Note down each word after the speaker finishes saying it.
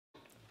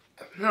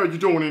the hell you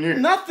doing in here?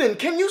 Nothing.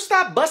 Can you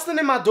stop busting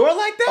in my door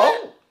like that?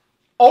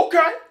 Oh,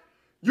 okay.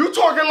 You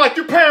talking like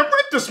you paying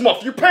rent this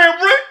month. You paying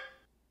rent?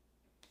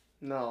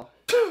 No.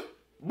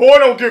 Boy,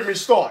 don't get me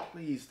started.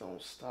 Please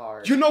don't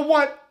start. You know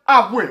what?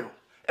 I will.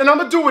 And I'm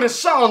going to do it in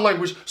sign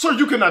language so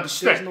you can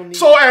understand. No need.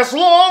 So as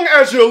long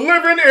as you're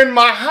living in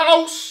my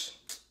house,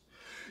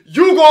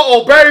 you going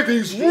to obey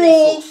these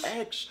rules.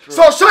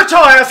 So shut your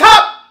ass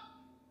up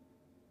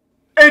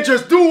and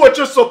just do what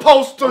you're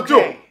supposed to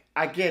do.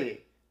 I get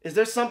it. Is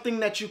there something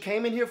that you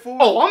came in here for?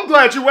 Oh, I'm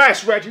glad you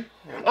asked, Reggie.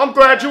 I'm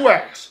glad you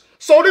asked.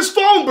 So this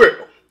phone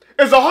bill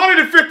is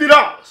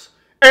 $150,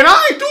 and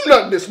I ain't do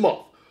nothing this month.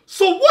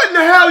 So what in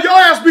the hell your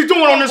ass be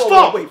doing on this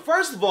phone? Wait,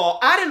 first of all,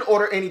 I didn't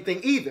order anything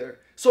either,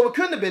 so it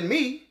couldn't have been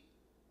me.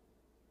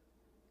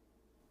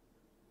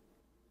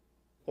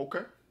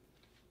 Okay.